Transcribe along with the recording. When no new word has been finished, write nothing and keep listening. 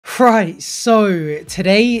Right, so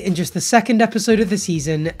today, in just the second episode of the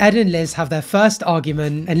season, Ed and Liz have their first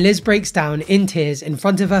argument, and Liz breaks down in tears in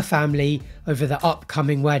front of her family over the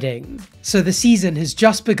upcoming wedding. So the season has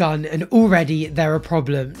just begun and already there are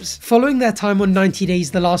problems. Following their time on 90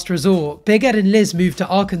 Days The Last Resort, Big Ed and Liz moved to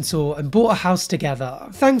Arkansas and bought a house together.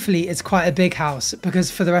 Thankfully, it's quite a big house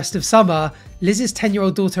because for the rest of summer, Liz's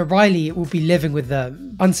 10-year-old daughter Rileigh will be living with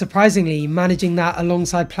them. Unsurprisingly, managing that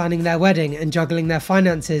alongside planning their wedding and juggling their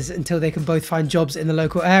finances until they can both find jobs in the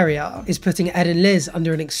local area is putting Ed and Liz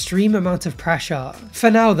under an extreme amount of pressure. For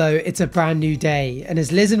now though, it's a brand new day, and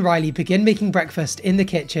as Liz and Rileigh begin making breakfast in the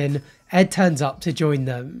kitchen, Ed turns up to join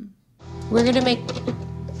them. We're gonna make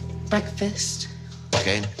breakfast.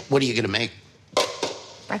 Okay, what are you gonna make?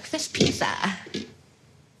 Breakfast pizza.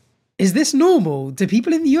 Is this normal? Do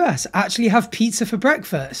people in the US actually have pizza for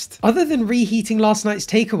breakfast? Other than reheating last night's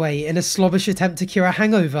takeaway in a slobbish attempt to cure a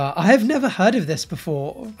hangover, I have never heard of this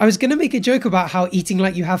before. I was gonna make a joke about how eating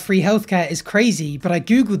like you have free healthcare is crazy, but I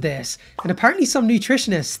googled this, and apparently some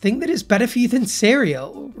nutritionists think that it's better for you than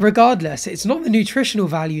cereal. Regardless, it's not the nutritional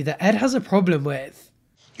value that Ed has a problem with.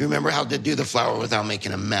 You remember how to do the flour without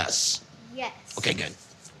making a mess? Yes. Okay, good.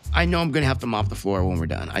 I know I'm gonna have to mop the floor when we're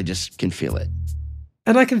done. I just can feel it.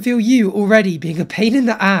 And I can feel you already being a pain in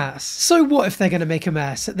the ass. So what if they're gonna make a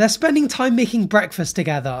mess? They're spending time making breakfast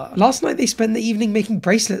together. Last night they spent the evening making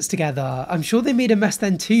bracelets together. I'm sure they made a mess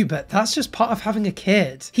then too, but that's just part of having a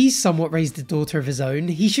kid. He's somewhat raised a daughter of his own.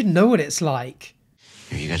 He should know what it's like.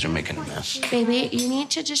 You guys are making a mess. Baby, you need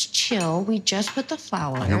to just chill. We just put the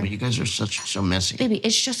flour. I know, but you guys are so messy. Baby,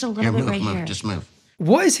 it's just a little bit right here. Just move.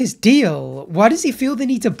 What is his deal? Why does he feel the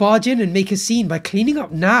need to barge in and make a scene by cleaning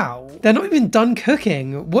up now? They're not even done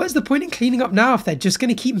cooking. What is the point in cleaning up now if they're just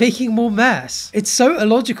gonna keep making more mess? It's so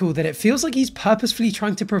illogical that it feels like he's purposefully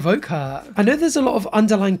trying to provoke her. I know there's a lot of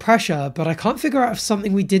underlying pressure, but I can't figure out if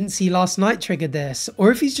something we didn't see last night triggered this, or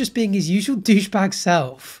if he's just being his usual douchebag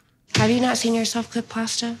self. Have you not seen yourself cook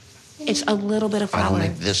pasta? It's a little bit of flour. I don't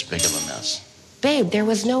make this big of a mess. Babe, there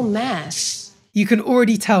was no mess. You can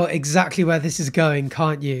already tell exactly where this is going,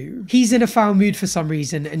 can't you? He's in a foul mood for some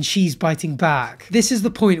reason and she's biting back. This is the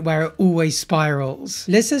point where it always spirals.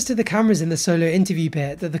 Liz says to the cameras in the solo interview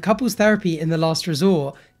bit that the couple's therapy in The Last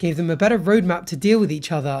Resort gave them a better roadmap to deal with each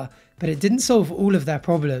other, but it didn't solve all of their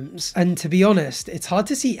problems. And to be honest, it's hard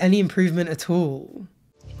to see any improvement at all.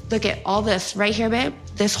 Look at all this right here, babe.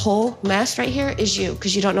 This whole mess right here is you,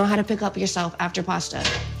 because you don't know how to pick up yourself after pasta.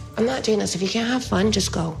 I'm not doing this. If you can't have fun,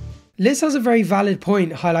 just go. Liz has a very valid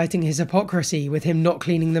point highlighting his hypocrisy with him not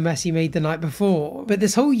cleaning the mess he made the night before. But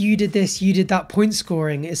this whole you did this, you did that point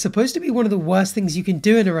scoring is supposed to be one of the worst things you can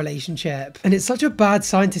do in a relationship. And it's such a bad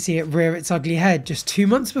sign to see it rear its ugly head just 2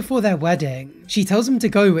 months before their wedding. She tells him to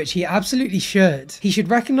go, which he absolutely should. He should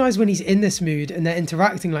recognise when he's in this mood and they're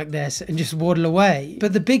interacting like this and just waddle away.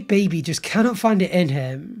 But the big baby just cannot find it in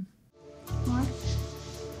him. What?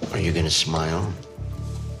 Are you gonna smile?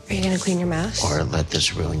 Are you gonna clean your mess? Or let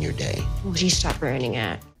this ruin your day? Will you stop ruining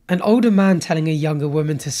it? An older man telling a younger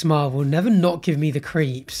woman to smile will never not give me the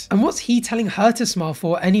creeps. And what's he telling her to smile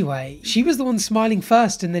for anyway? She was the one smiling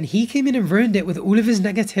first and then he came in and ruined it with all of his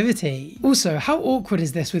negativity. Also, how awkward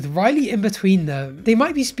is this with Rileigh in between them? They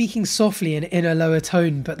might be speaking softly and in a lower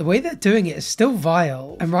tone, but the way they're doing it is still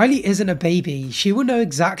vile. And Rileigh isn't a baby, she will know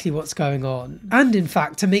exactly what's going on. And in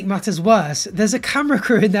fact, to make matters worse, there's a camera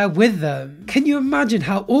crew in there with them. Can you imagine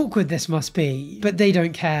how awkward this must be? But they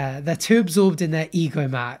don't care, they're too absorbed in their ego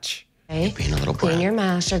match. Hey, being a little brat. clean your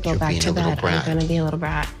mess or go back to bed. I'm gonna be a little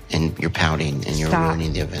brat. And you're pouting and you're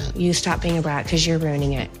ruining the event. You stop being a brat because you're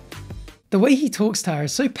ruining it. The way he talks to her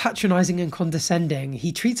is so patronising and condescending.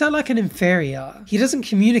 He treats her like an inferior. He doesn't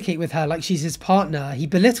communicate with her like she's his partner. He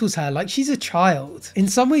belittles her like she's a child. In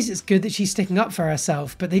some ways it's good that she's sticking up for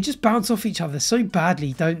herself, but they just bounce off each other so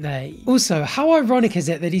badly, don't they? Also, how ironic is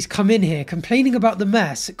it that he's come in here complaining about the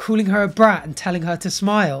mess, calling her a brat and telling her to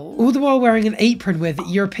smile, all the while wearing an apron with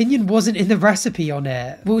 "your opinion wasn't in the recipe" on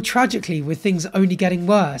it. Well, tragically, with things only getting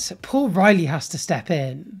worse, poor Rileigh has to step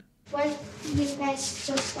in. What if you guys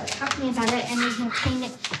just start talking about it and we can clean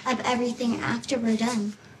up everything after we're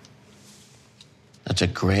done? That's a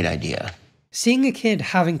great idea. Seeing a kid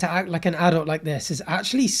having to act like an adult like this is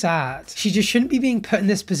actually sad. She just shouldn't be being put in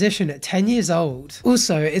this position at 10 years old.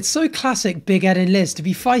 Also, it's so classic Big Ed and Liz to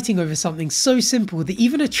be fighting over something so simple that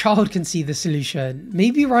even a child can see the solution.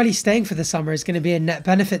 Maybe Rileigh staying for the summer is going to be a net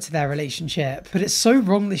benefit to their relationship, but it's so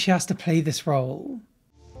wrong that she has to play this role.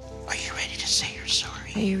 Are you ready to say you're sorry?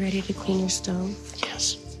 Are you ready to clean your stove?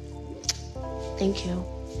 Yes. Thank you.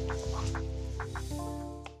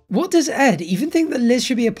 What does Ed even think that Liz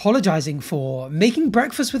should be apologising for? Making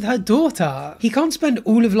breakfast with her daughter? He can't spend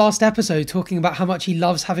all of last episode talking about how much he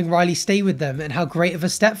loves having Rileigh stay with them and how great of a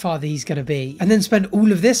stepfather he's going to be, and then spend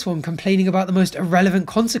all of this one complaining about the most irrelevant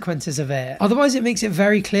consequences of it. Otherwise it makes it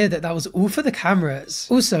very clear that that was all for the cameras.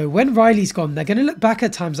 Also, when Rileigh's gone, they're going to look back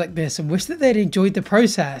at times like this and wish that they'd enjoyed the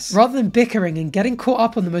process, rather than bickering and getting caught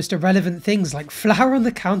up on the most irrelevant things like flour on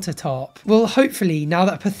the countertop. Well, hopefully, now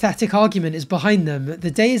that pathetic argument is behind them,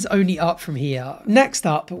 the day is only up from here. Next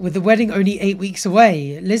up, with the wedding only 8 weeks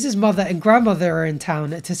away, Liz's mother and grandmother are in town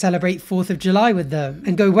to celebrate 4th of July with them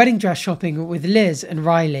and go wedding dress shopping with Liz and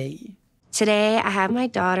Rileigh. Today, I have my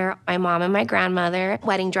daughter, my mom, and my grandmother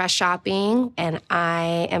wedding dress shopping, and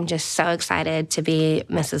I am just so excited to be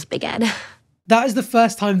Mrs. Big Ed. That is the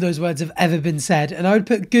first time those words have ever been said, and I would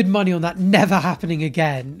put good money on that never happening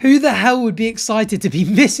again. Who the hell would be excited to be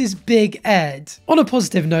Mrs. Big Ed? On a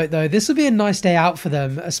positive note though, this will be a nice day out for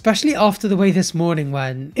them, especially after the way this morning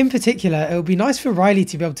went. In particular, it would be nice for Rileigh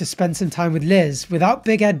to be able to spend some time with Liz without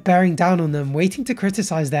Big Ed bearing down on them, waiting to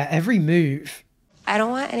criticise their every move. I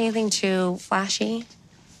don't want anything too flashy.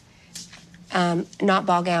 Not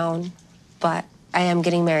ball gown, but I am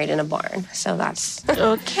getting married in a barn, so that's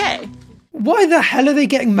okay. Why the hell are they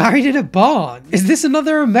getting married in a barn? Is this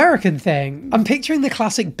another American thing? I'm picturing the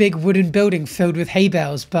classic big wooden building filled with hay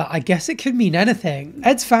bales, but I guess it could mean anything.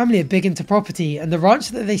 Ed's family are big into property, and the ranch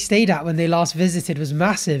that they stayed at when they last visited was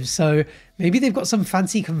massive, so maybe they've got some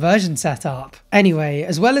fancy conversion set up. Anyway,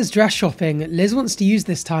 as well as dress shopping, Liz wants to use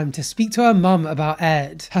this time to speak to her mum about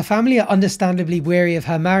Ed. Her family are understandably weary of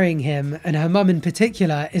her marrying him, and her mum in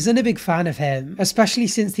particular isn't a big fan of him, especially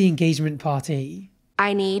since the engagement party.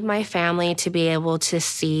 I need my family to be able to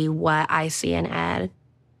see what I see in Ed,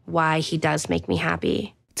 why he does make me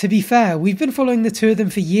happy. To be fair, we've been following the two of them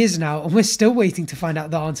for years now, and we're still waiting to find out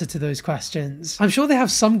the answer to those questions. I'm sure they have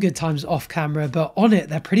some good times off camera, but on it,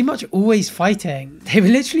 they're pretty much always fighting. They were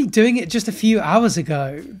literally doing it just a few hours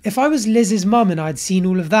ago. If I was Liz's mum and I'd seen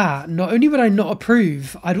all of that, not only would I not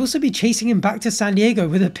approve, I'd also be chasing him back to San Diego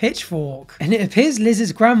with a pitchfork. And it appears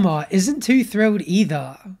Liz's grandma isn't too thrilled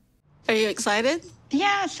either. Are you excited?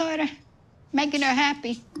 Yeah, sorta. Making her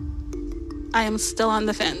happy. I am still on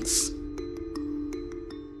the fence.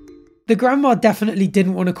 The grandma definitely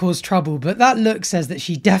didn't want to cause trouble, but that look says that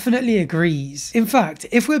she definitely agrees. In fact,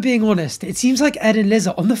 if we're being honest, it seems like Ed and Liz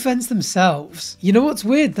are on the fence themselves. You know what's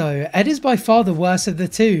weird though? Ed is by far the worst of the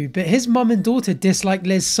two, but his mum and daughter dislike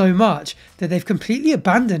Liz so much that they've completely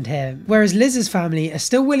abandoned him, whereas Liz's family are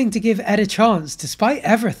still willing to give Ed a chance despite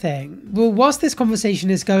everything. Well, whilst this conversation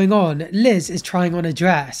is going on, Liz is trying on a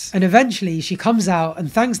dress, and eventually she comes out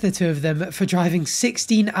and thanks the two of them for driving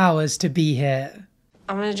 16 hours to be here.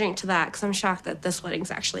 I'm gonna drink to that because I'm shocked that this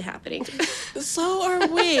wedding's actually happening. So are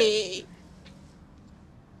we.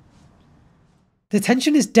 The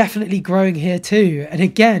tension is definitely growing here too, and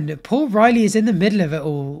again, poor Rileigh is in the middle of it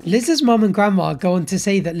all. Liz's mum and grandma go on to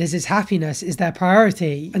say that Liz's happiness is their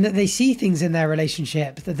priority, and that they see things in their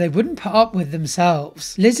relationship that they wouldn't put up with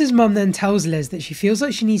themselves. Liz's mum then tells Liz that she feels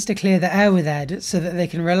like she needs to clear the air with Ed so that they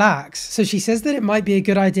can relax, so she says that it might be a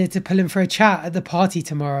good idea to pull him for a chat at the party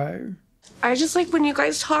tomorrow. I just like when you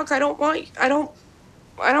guys talk, I don't want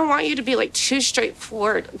you to be like too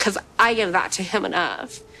straightforward because I give that to him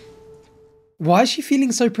enough. Why is she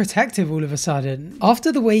feeling so protective all of a sudden?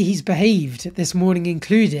 After the way he's behaved, this morning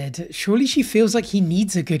included, surely she feels like he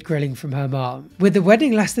needs a good grilling from her mum. With the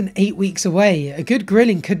wedding less than 8 weeks away, a good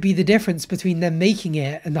grilling could be the difference between them making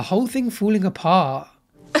it and the whole thing falling apart.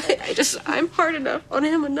 I'm hard enough on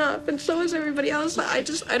him enough, and so is everybody else. I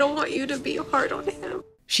don't want you to be hard on him.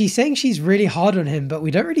 She's saying she's really hard on him, but we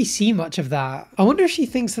don't really see much of that. I wonder if she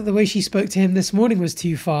thinks that the way she spoke to him this morning was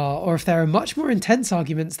too far, or if there are much more intense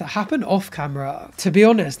arguments that happen off camera. To be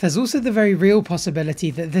honest, there's also the very real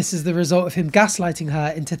possibility that this is the result of him gaslighting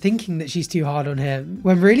her into thinking that she's too hard on him,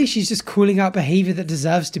 when really she's just calling out behaviour that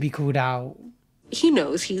deserves to be called out. He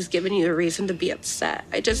knows he's given you a reason to be upset.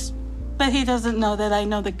 But he doesn't know that I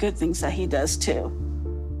know the good things that he does too.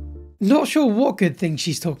 Not sure what good thing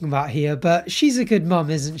she's talking about here, but she's a good mum,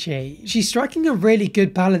 isn't she? She's striking a really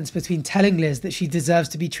good balance between telling Liz that she deserves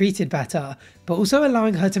to be treated better, but also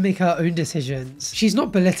allowing her to make her own decisions. She's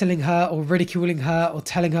not belittling her or ridiculing her or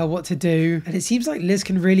telling her what to do, and it seems like Liz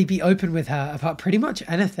can really be open with her about pretty much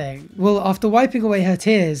anything. Well, after wiping away her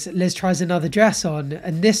tears, Liz tries another dress on,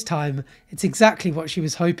 and this time, it's exactly what she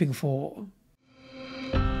was hoping for.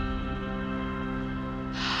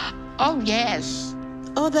 Oh, yes.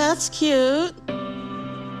 Oh, that's cute.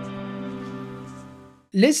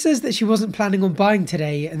 Liz says that she wasn't planning on buying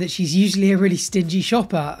today and that she's usually a really stingy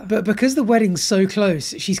shopper, but because the wedding's so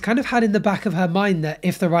close, she's kind of had in the back of her mind that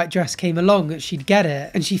if the right dress came along, she'd get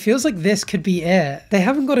it, and she feels like this could be it. They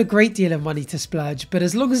haven't got a great deal of money to splurge, but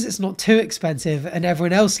as long as it's not too expensive and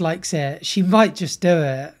everyone else likes it, she might just do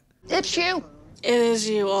it. It's you. It is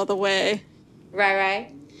you all the way.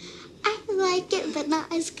 Right. I like it, but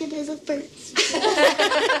not as good as a first.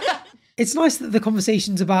 It's nice that the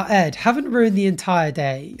conversations about Ed haven't ruined the entire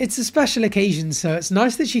day. It's a special occasion, so it's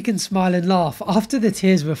nice that she can smile and laugh after the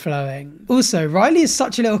tears were flowing. Also, Rileigh is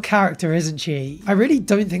such a little character, isn't she? I really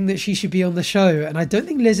don't think that she should be on the show, and I don't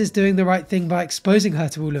think Liz is doing the right thing by exposing her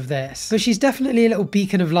to all of this. But she's definitely a little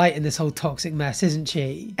beacon of light in this whole toxic mess, isn't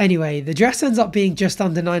she? Anyway, the dress ends up being just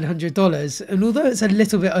under $900, and although it's a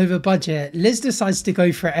little bit over budget, Liz decides to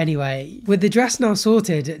go for it anyway. With the dress now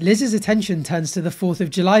sorted, Liz's attention turns to the 4th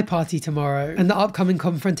of July party tomorrow and the upcoming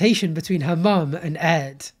confrontation between her mum and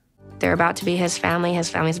Ed. They're about to be his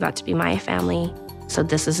family's about to be my family, so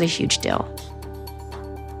this is a huge deal.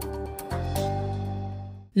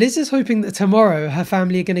 Liz is hoping that tomorrow her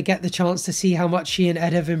family are going to get the chance to see how much she and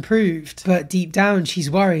Ed have improved, but deep down she's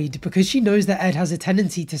worried because she knows that Ed has a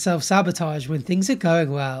tendency to self-sabotage when things are going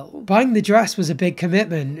well. Buying the dress was a big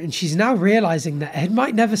commitment, and she's now realising that Ed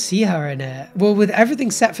might never see her in it. Well, with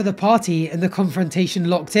everything set for the party and the confrontation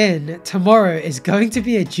locked in, tomorrow is going to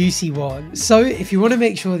be a juicy one. So if you want to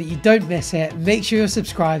make sure that you don't miss it, make sure you're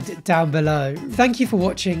subscribed down below. Thank you for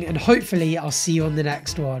watching, and hopefully I'll see you on the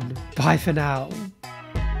next one. Bye for now.